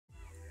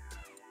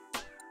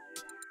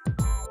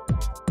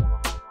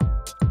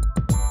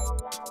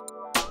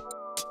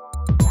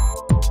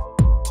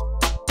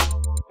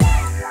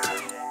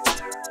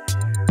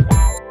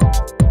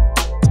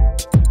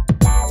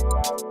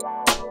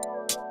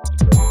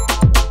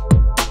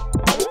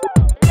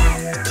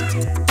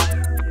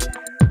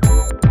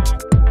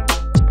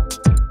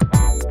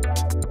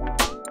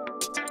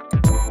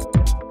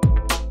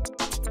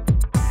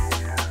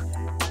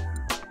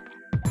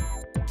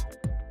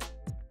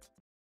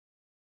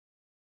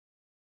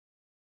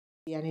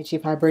The energy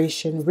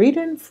vibration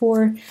reading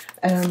for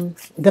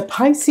the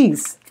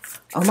Pisces.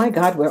 Oh my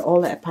God, we're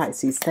all at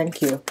Pisces.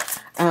 Thank you.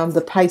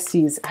 The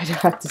Pisces, I don't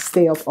have to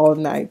stay up all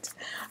night.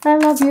 I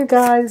love you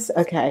guys.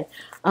 Okay.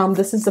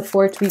 This is the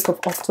fourth week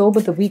of October.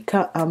 The week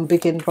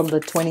begin from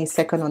the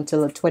 22nd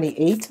until the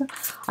 28th.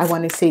 I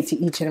want to say to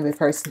each and every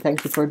person,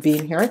 thank you for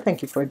being here.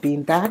 Thank you for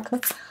being back.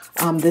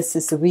 This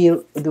is the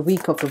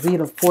week of the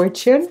Wheel of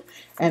Fortune,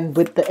 and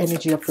with the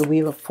energy of the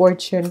Wheel of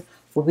Fortune,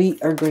 we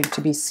are going to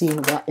be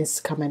seeing what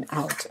is coming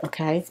out.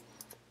 Okay,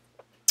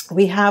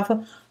 we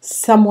have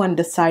someone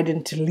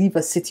deciding to leave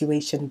a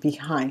situation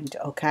behind.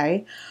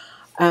 Okay,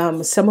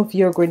 some of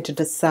you are going to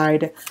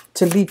decide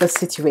to leave a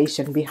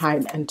situation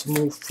behind and to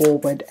move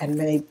forward,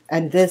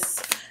 and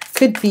this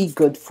could be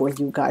good for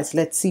you guys.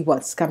 Let's see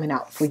what's coming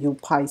out for you,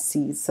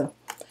 Pisces.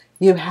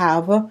 You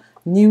have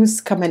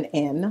news coming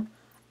in,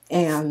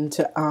 and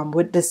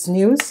with this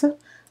news,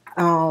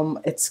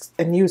 it's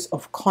a news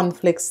of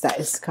conflicts that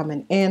is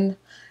coming in,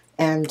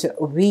 and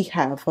we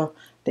have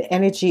the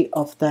energy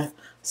of the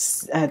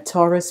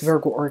Taurus,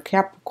 Virgo, or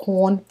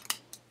Capricorn,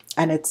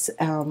 and it's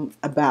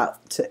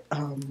about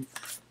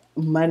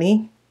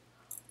money,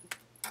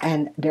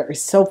 and there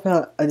is so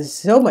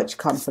much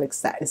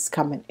conflicts that is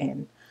coming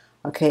in.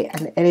 Okay,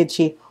 and the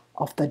energy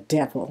of the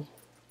devil.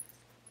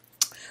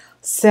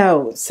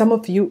 So some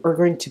of you are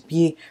going to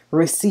be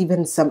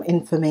receiving some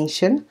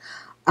information,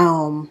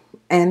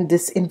 and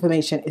this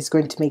information is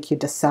going to make you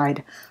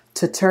decide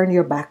to turn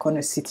your back on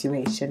a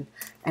situation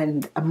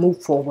and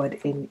move forward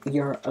in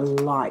your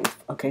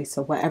life. Okay,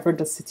 so whatever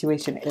the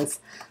situation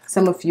is,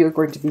 some of you are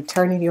going to be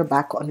turning your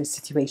back on a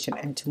situation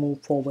and to move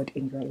forward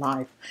in your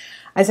life.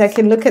 As I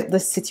can look at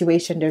this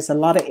situation, there's a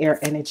lot of air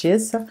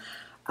energies.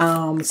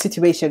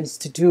 Situations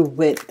to do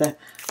with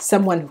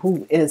someone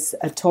who is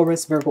a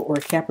Taurus, Virgo, or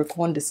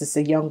Capricorn. This is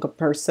a younger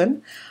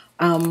person.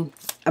 I'm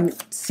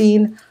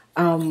seeing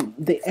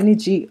the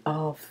energy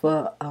of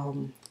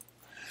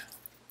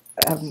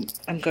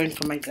I'm going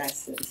for my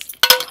glasses.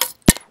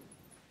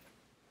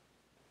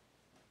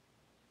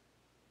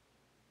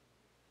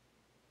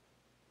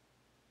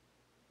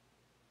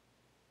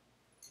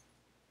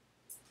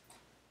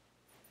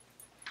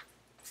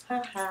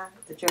 Haha,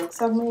 the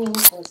joke's on me,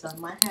 it's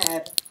on my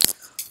head.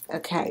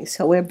 Okay,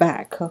 so we're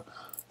back.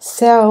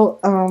 So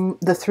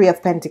the Three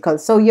of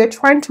Pentacles. So you're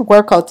trying to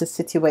work out the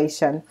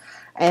situation,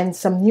 and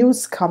some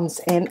news comes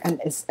in, and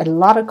it's a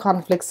lot of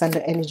conflicts, and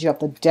the energy of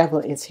the devil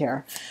is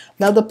here.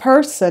 Now the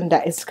person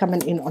that is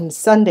coming in on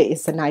Sunday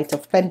is the Knight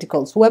of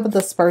Pentacles. Whoever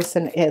this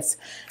person is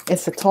a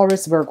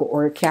Taurus, Virgo,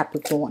 or a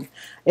Capricorn.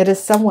 It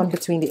is someone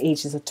between the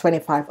ages of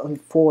 25 and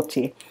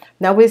 40.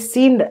 Now we're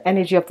seeing the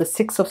energy of the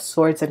Six of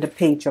Swords and the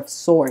Page of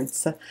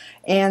Swords,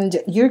 and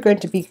you're going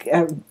to be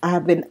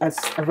having a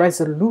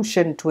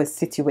resolution to a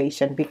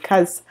situation,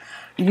 because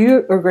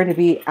you are going to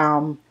be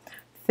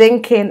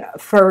thinking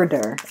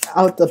further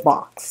out the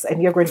box,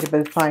 and you're going to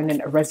be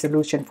finding a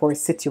resolution for a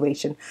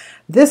situation.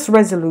 This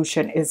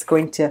resolution is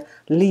going to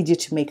lead you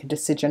to make a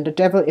decision. The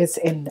devil is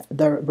in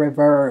the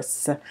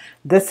reverse.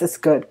 This is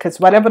good, because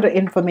whatever the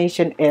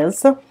information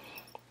is,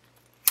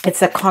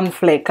 it's a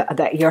conflict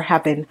that you're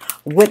having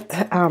with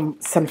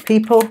some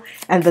people,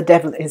 and the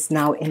devil is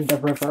now in the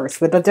reverse.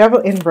 With the devil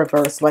in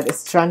reverse, what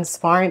is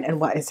transpiring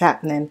and what is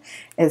happening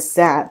is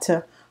that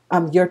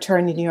you're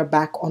turning your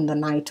back on the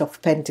Knight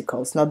of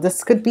Pentacles. Now,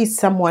 this could be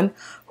someone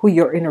who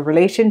you're in a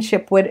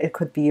relationship with. It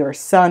could be your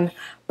son,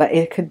 but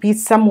it could be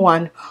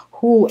someone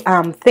who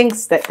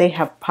thinks that they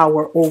have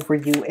power over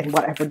you in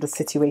whatever the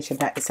situation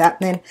that is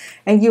happening,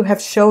 and you have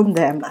shown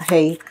them,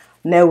 hey,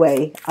 no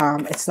way,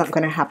 it's not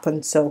going to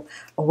happen. So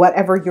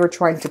whatever you're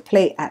trying to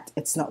play at,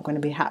 it's not going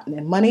to be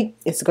happening. Money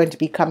is going to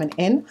be coming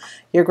in.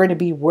 You're going to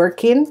be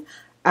working.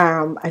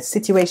 A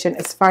situation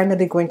is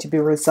finally going to be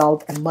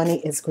resolved, and money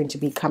is going to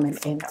be coming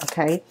in.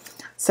 Okay,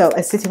 so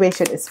a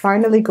situation is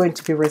finally going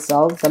to be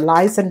resolved. The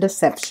lies and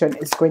deception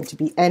is going to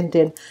be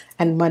ending,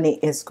 and money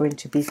is going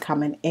to be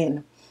coming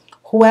in.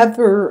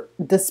 Whoever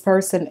this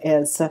person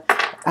is,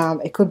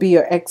 it could be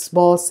your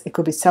ex-boss, it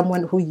could be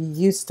someone who you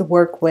used to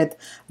work with.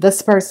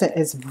 This person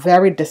is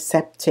very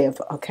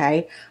deceptive.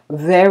 Okay,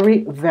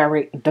 very,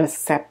 very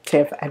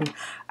deceptive, and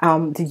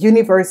the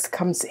universe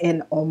comes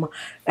in on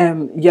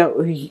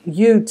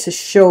you to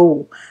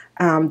show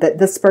that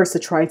this person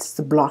tries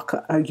to block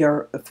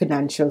your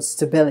financial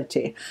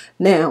stability.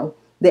 Now,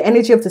 the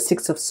energy of the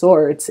Six of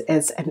Swords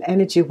is an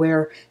energy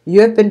where you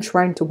have been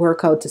trying to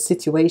work out a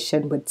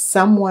situation with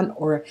someone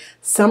or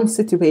some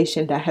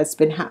situation that has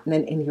been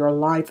happening in your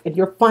life, and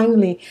you're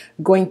finally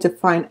going to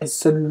find a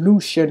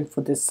solution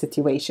for this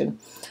situation.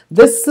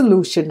 This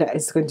solution that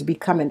is going to be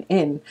coming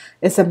in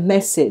is a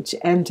message,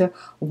 and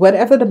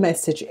whatever the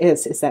message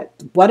is that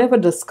whatever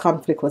this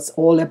conflict was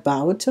all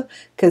about,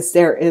 because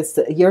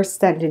you're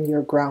standing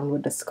your ground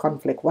with this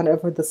conflict.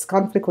 Whatever this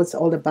conflict was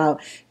all about,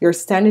 you're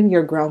standing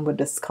your ground with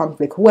this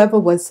conflict. conflict, whoever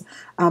was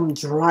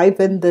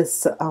driving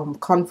this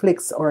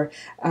conflicts, or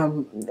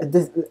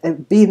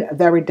being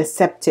very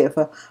deceptive,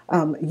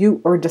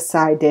 you are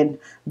deciding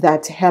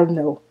that hell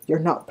no, you're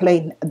not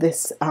playing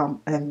this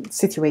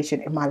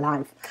situation in my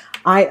life.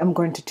 I am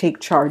going to take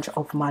charge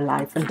of my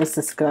life, and this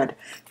is good.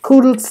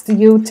 Kudos to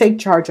you. Take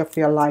charge of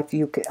your life,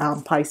 you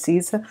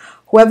Pisces.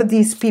 Whoever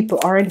these people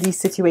are in these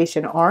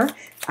situation are,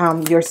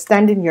 you're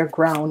standing your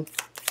ground.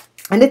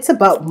 And it's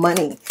about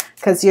money,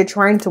 because you're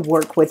trying to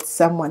work with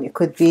someone. It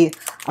could be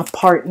a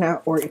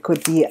partner, or it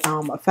could be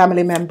a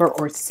family member,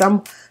 or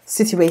some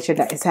situation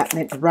that is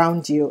happening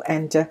around you.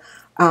 And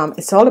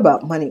it's all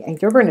about money.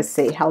 And you're going to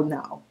say, hell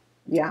no.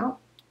 Yeah.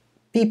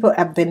 People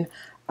have been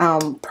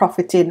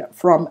profiting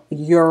from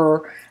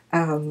your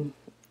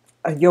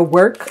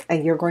work,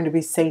 and you're going to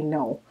be saying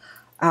no.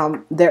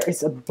 There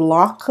is a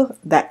block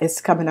that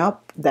is coming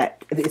up,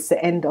 that is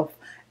the end of,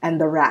 and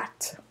the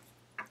rat.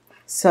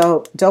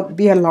 So don't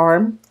be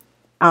alarmed.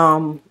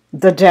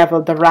 The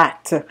devil, the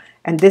rat,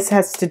 and this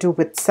has to do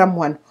with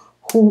someone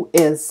who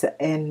is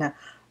in,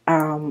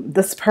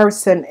 this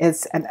person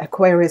is an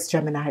Aquarius,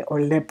 Gemini, or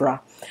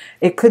Libra.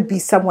 It could be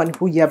someone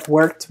who you have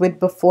worked with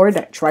before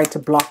that tried to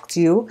block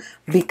you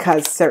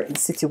because certain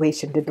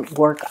situation didn't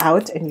work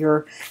out, and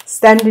you're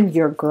standing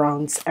your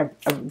grounds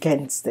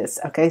against this.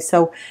 Okay,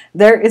 so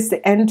there is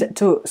the end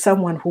to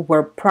someone who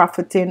were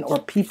profiting, or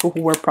people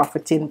who were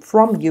profiting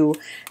from you.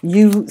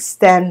 You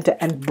stand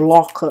and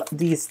block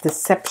these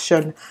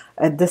deception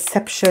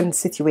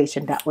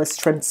situation that was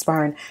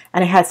transpiring,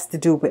 and it has to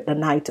do with the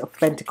Knight of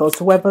Pentacles.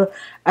 Whoever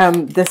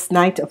this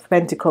Knight of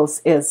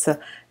Pentacles is,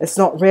 it's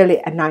not really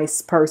a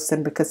nice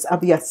person, because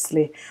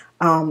obviously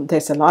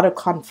there's a lot of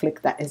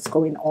conflict that is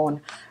going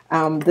on.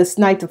 This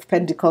Knight of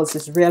Pentacles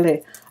is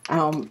really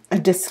a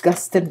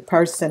disgusting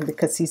person,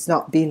 because he's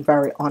not being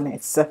very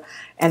honest,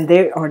 and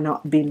they are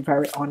not being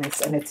very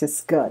honest, and it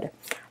is good.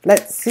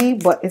 Let's see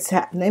what is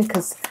happening,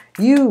 because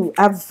you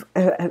have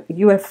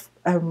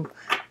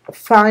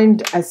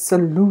find a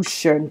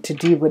solution to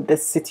deal with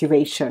this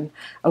situation,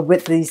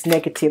 with these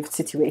negative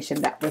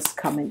situation that was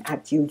coming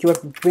at you. You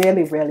have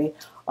really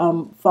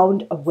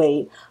found a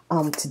way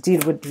to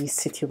deal with these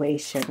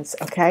situations.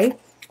 Okay,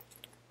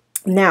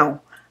 now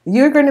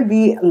you're going to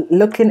be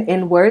looking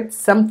inward.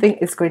 Something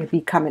is going to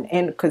be coming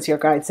in, because your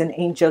guides and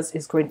angels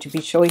is going to be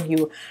showing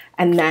you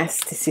a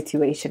nasty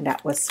situation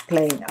that was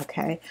playing.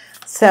 Okay,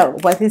 so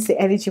what is the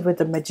energy with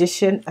the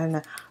Magician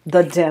and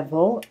the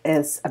Devil?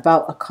 Is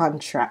about a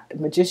contract.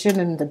 The Magician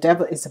and the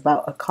Devil is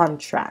about a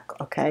contract.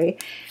 Okay,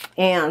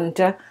 and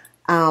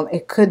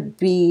it could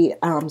be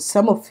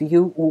some of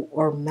you who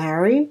are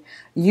married.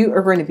 You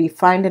are going to be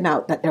finding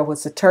out that there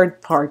was a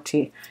third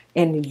party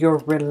in your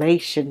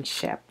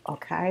relationship.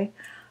 Okay,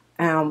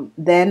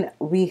 then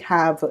we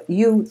have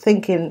you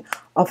thinking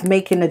of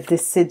making a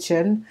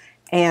decision,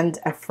 and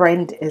a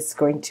friend is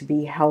going to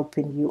be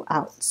helping you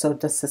out. So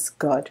this is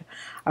good.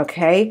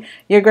 Okay,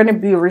 you're going to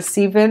be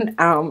receiving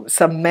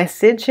some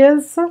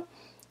messages,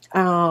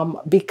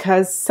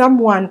 because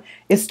someone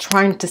is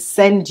trying to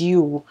send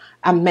you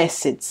a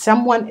message.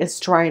 Someone is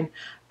trying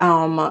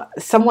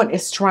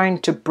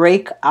to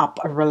break up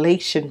a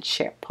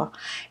relationship,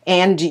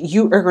 and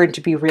you are going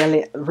to be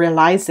really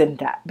realizing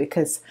that,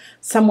 because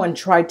someone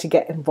tried to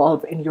get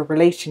involved in your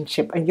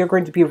relationship, and you're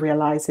going to be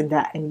realizing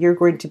that, and you're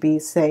going to be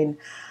saying,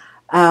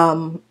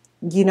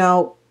 you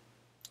know,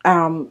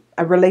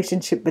 a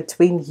relationship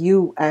between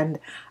you and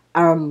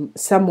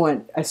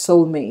someone, a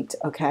soulmate.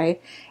 Okay,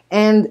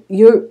 and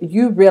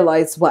you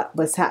realize what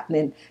was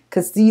happening,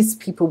 because these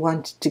people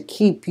wanted to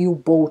keep you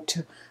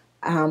both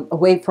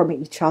away from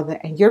each other,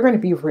 and you're going to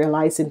be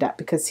realizing that,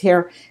 because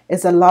here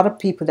is a lot of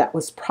people that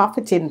was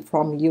profiting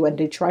from you, and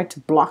they tried to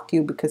block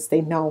you because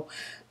they know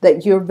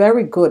that you're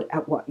very good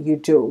at what you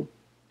do.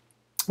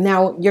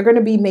 Now you're going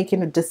to be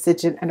making a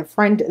decision, and a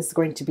friend is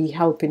going to be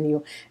helping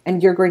you,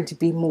 and you're going to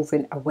be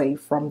moving away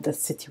from the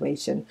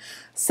situation.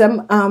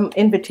 Some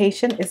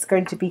invitation is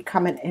going to be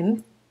coming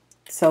in.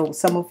 So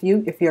some of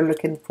you, if you're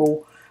looking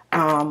for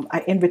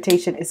an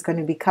invitation, is going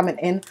to be coming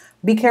in.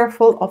 Be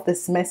careful of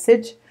this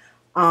message.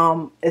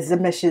 Is a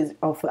message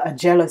of a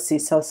jealousy.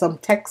 So some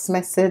text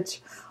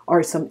message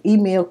or some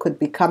email could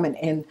be coming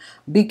in.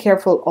 Be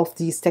careful of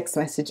these text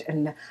message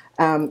and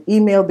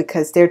email,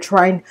 because they're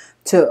trying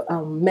to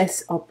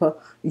mess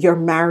up your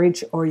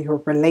marriage or your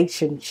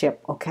relationship.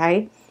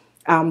 Okay,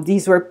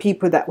 these were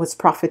people that was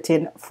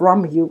profiting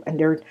from you, and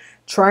they're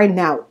trying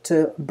now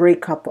to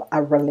break up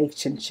a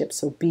relationship.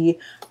 So be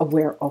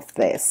aware of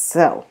this.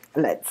 So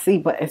let's see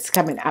what is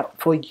coming out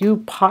for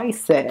you,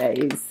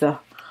 Pisces.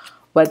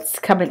 What's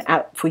coming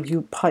out for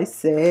you,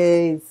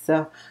 Pisces?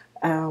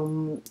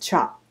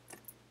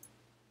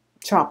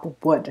 Chop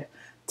wood.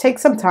 Take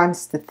some time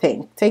to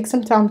think. Take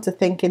some time to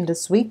think in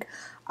this week.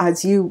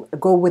 As you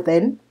go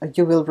within,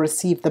 you will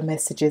receive the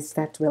messages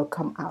that will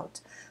come out.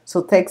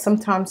 So take some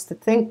time to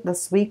think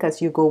this week as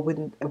you go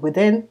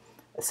within.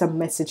 Some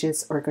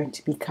messages are going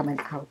to be coming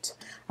out.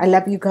 I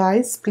love you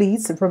guys.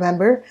 Please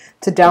remember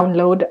to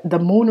download the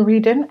moon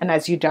reading, and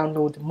as you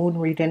download the moon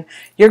reading,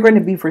 you're going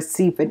to be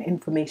receiving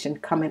information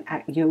coming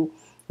at you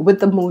with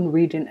the moon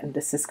reading, and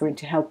this is going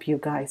to help you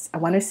guys. I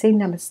want to say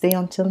namaste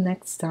until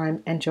next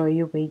time. Enjoy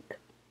your week.